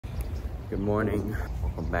Good morning.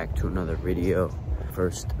 Welcome back to another video.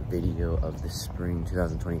 First video of the spring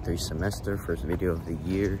 2023 semester. First video of the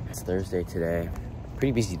year. It's Thursday today.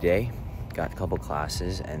 Pretty busy day. Got a couple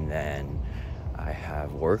classes and then I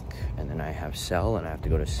have work and then I have cell and I have to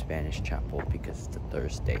go to Spanish chapel because it's a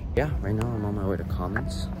Thursday. Yeah, right now I'm on my way to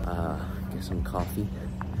Commons. Get some coffee.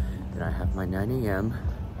 Then I have my 9 a.m.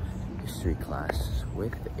 history class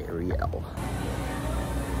with Ariel.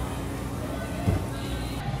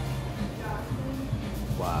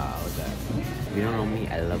 Wow, what's that? If you don't know me,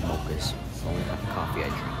 I love mochas. It's the only type of coffee I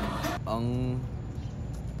drink.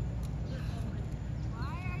 Why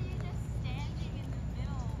are you just standing in the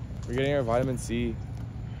middle? We're getting our vitamin C.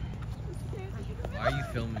 Why are you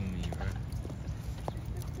filming me, bro?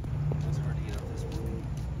 It's hard to get out this morning.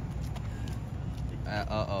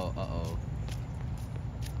 Uh-oh.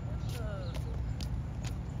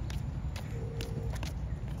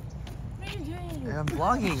 What are you doing? I'm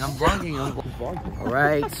vlogging. All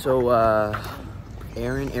right, so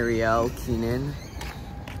Aaron, Ariel, Keenan.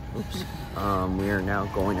 Oops. We are now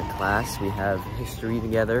going to class. We have history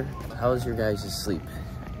together. How was your guys' sleep?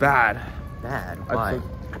 Bad. Bad. Why?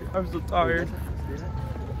 I'm so tired.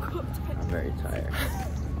 I'm very tired.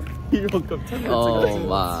 You woke up 10 minutes Oh ago.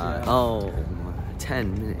 my. Oh,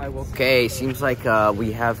 10 minutes. Okay, seems like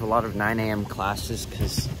we have a lot of 9 a.m. classes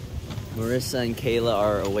because Marissa and Kayla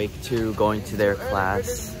are awake too, going to their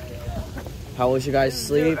class. How was your guys'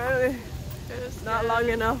 sleep? It was not long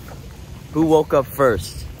enough. Who woke up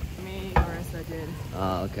first? Me, Marissa did.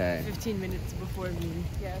 Oh, okay. 15 minutes before me.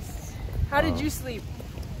 Yes. How did you sleep?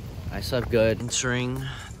 I slept good. Entering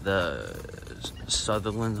the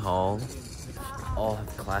Sutherland Hall. All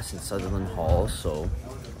have class in Sutherland Hall, so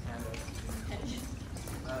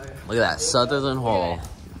look at that, Sutherland Hall.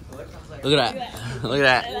 Look at that. Look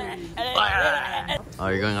at that. Oh,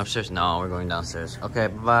 you're going upstairs? No, we're going downstairs. Okay,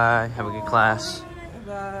 bye. Have a good class.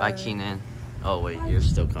 Bye, Keenan. Oh, wait, you're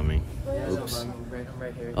still coming. Oops.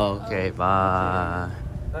 Okay, bye.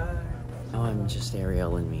 Oh, I'm just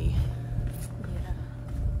Ariel and me.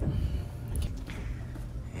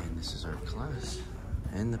 And this is our class.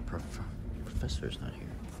 And the professor's not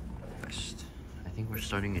here. First, I think we're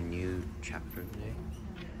starting a new chapter today,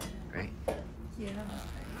 right? Yeah.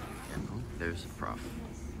 Oh, there's the prof.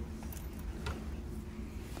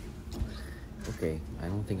 Okay, I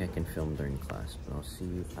don't think I can film during class, but I'll see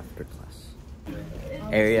you after class.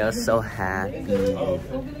 Ariel's so happy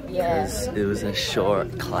because it was a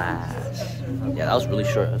short class. Yeah, that was really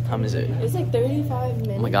short. What time is it? It's like 35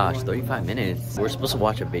 minutes. Oh my gosh, 35 minutes. We're supposed to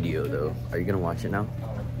watch a video though. Are you gonna watch it now?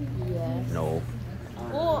 Yes. No.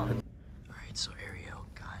 Oh. Alright, so Ariel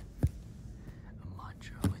got a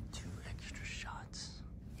matcha with 2 extra shots.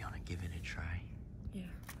 You wanna give it a try? Yeah.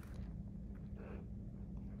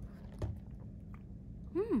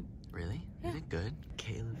 Really? Is it good?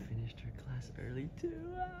 Kayla finished her class early too.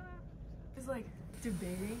 He's like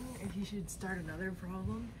debating if he should start another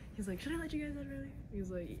problem. He's like, should I let you guys out earlier? He's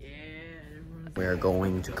like, yeah. And everyone's We're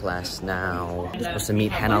going to class now. We're supposed to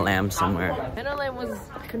meet Hannah Lamb somewhere. Hannah Lamb was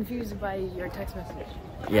confused by your text message.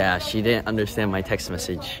 Yeah, she didn't understand my text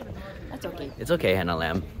message. That's okay. It's okay, Hannah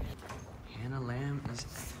Lamb. Hannah Lamb is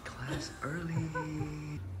at class early.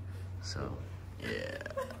 So, yeah.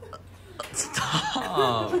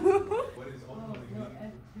 Stop.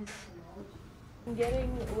 I'm getting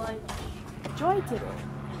lunch. Joy today.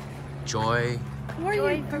 Joy. Where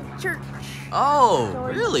are you from church? Oh,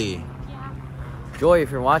 Joy. really? Yeah. Joy, if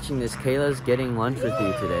you're watching this, Kayla's getting lunch with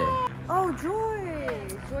you today. Oh, Joy.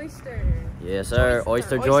 Joyster. Yes, sir.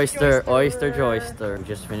 Oyster Oyster Joyster. Oyster Joyster. We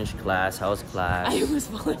just finished class. How was class? I was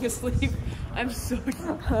falling asleep. I'm so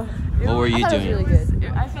What were you I thought doing? it was really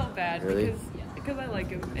good. I felt bad Really? because I like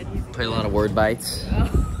him and he's Played a lot of word bites.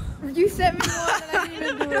 You sent me one and I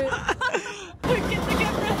didn't even do it. Get the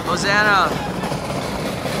camera. Hosanna!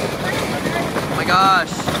 Oh my gosh!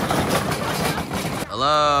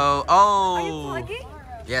 Hello! Oh! Are you vlogging?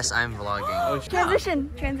 Yes, I'm vlogging.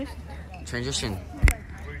 Transition.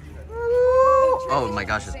 Oh my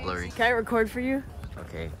gosh, it's blurry. Can I record for you?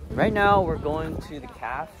 Okay. Right now, we're going to the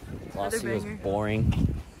calf. Lossie was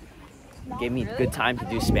boring. Gave me a good time to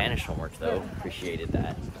do Spanish homework though. Appreciated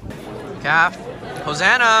that. Calf!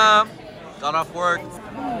 Hosanna! Got off work.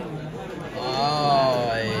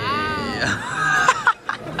 Oh, yeah.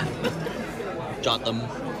 Jot them.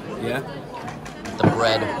 Yeah? The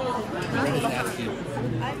bread.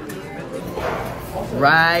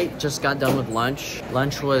 Right, just got done with lunch.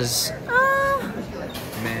 Lunch was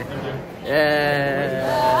meh.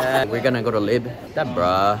 Yeah. We're gonna go to Lib.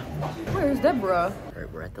 Deborah. Where's Deborah?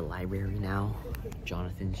 We're at the library now.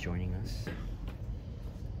 Jonathan's joining us.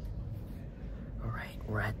 All right,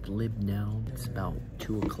 we're at the lib now. It's about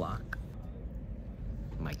 2 o'clock.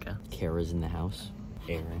 Micah. Kara's in the house.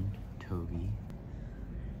 Aaron. Toby.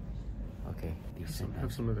 Okay, decent.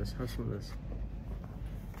 Have some of this. Have some of this.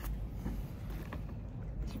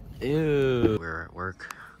 Ew. We're at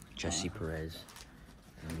work. Jesse Perez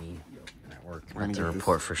and me at work. We're at the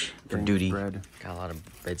report for duty. Bread. Got a lot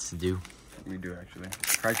of beds to do. We do actually.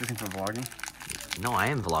 Practicing for vlogging. No, I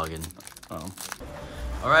am vlogging. Oh.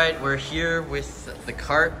 All right, we're here with the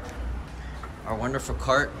cart, our wonderful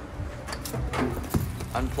cart.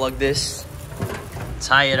 Unplug this,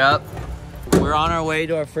 tie it up. We're on our way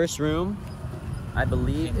to our first room. I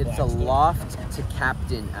believe it's a loft to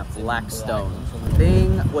captain at Blackstone. The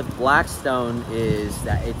thing with Blackstone is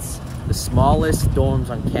that it's the smallest dorms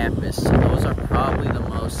on campus. So those are probably the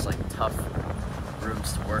most like tough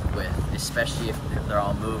rooms to work with, especially if they're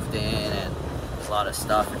all moved in and there's a lot of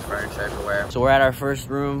stuff and furniture everywhere. So we're at our first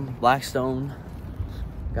room, Blackstone.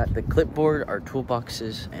 Got the clipboard, our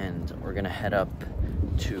toolboxes, and we're gonna head up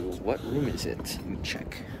to, what room is it? Let me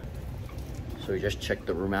check. So we just checked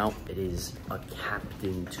the room out. It is a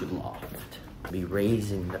captain to loft. We'll be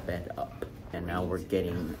raising the bed up. And now we're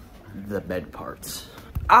getting the bed parts.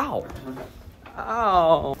 Ow!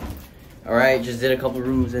 Ow! All right, just did a couple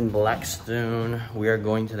rooms in Blackstone. We are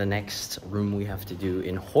going to the next room we have to do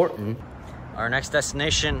in Horton. Our next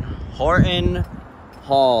destination, Horton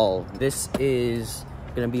Hall. This is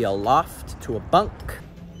gonna be a loft to a bunk.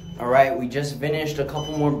 All right, we just finished a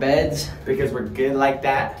couple more beds because we're good like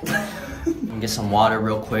that. Get some water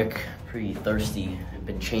real quick. Pretty thirsty. I've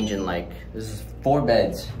been changing this is 4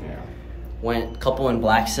 beds. Yeah. Went a couple in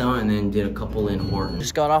Blackstone and then did a couple in Horton.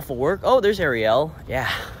 Just got off of work. Oh, there's Ariel.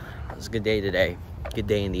 Yeah, it was a good day today. Good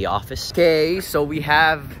day in the office. Okay, so we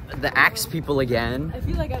have the Axe people again. I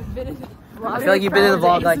feel like I've been in the vlog. I feel like you've been in the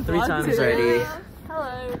vlog like 3 times already.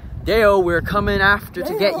 Hello. Deo, we're coming after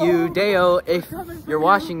to get you. Deo, if you're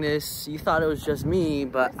watching this, you thought it was just me,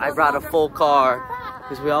 but I brought a full car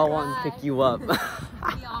because we all want to pick you up.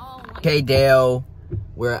 Okay, Deo,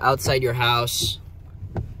 we're outside your house.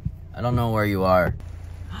 I don't know where you are.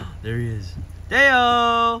 There he is.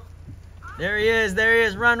 Deo! There he is, there he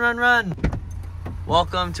is. Run, run, run.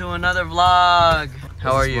 Welcome to another vlog.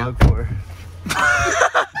 How are you?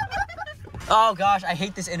 Oh gosh, I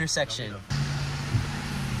hate this intersection.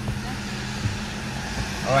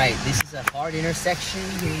 All right, this is a hard intersection.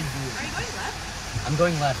 Are you going left? I'm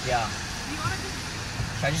going left, yeah. Do you want to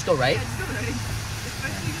just... Should I just go right? Yeah, just go right.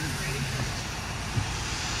 Especially because it's raining.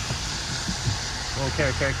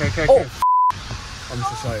 Okay. Oh, I'm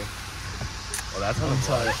so sorry. Oh, that's I'm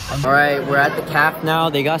sorry. all right, we're at the Cap now.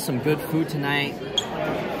 They got some good food tonight.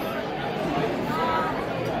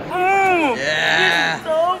 Yeah.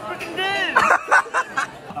 So freaking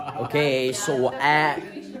good. Okay, so at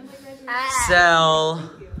Cell.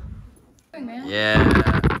 Yeah.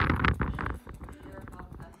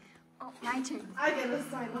 Oh, my turn. I get to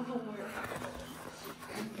sign the homework.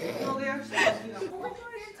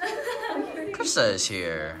 Krista is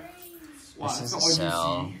here. This is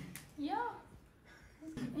Cell.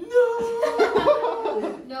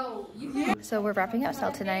 So we're wrapping up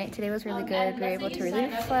Cell tonight. Today was really good. We were able to really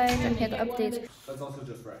reflect and hear the updates. That's also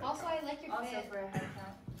just right. Also, I like your fit. For a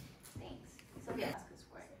haircut. Thanks. So yeah.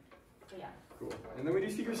 Cool. And then we do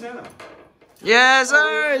Secret Santa. Yes,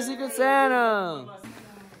 sir. Secret Santa.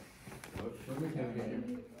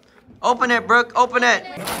 Open it, Brooke. Open it.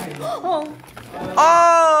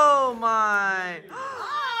 Oh my.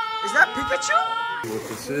 Is that Pikachu? What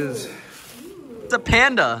this is? It's a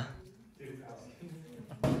panda.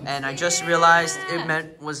 And I just realized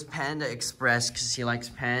it was Panda Express because he likes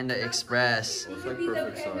Panda Express. It's like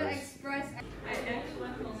perfect size.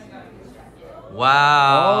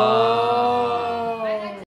 Wow.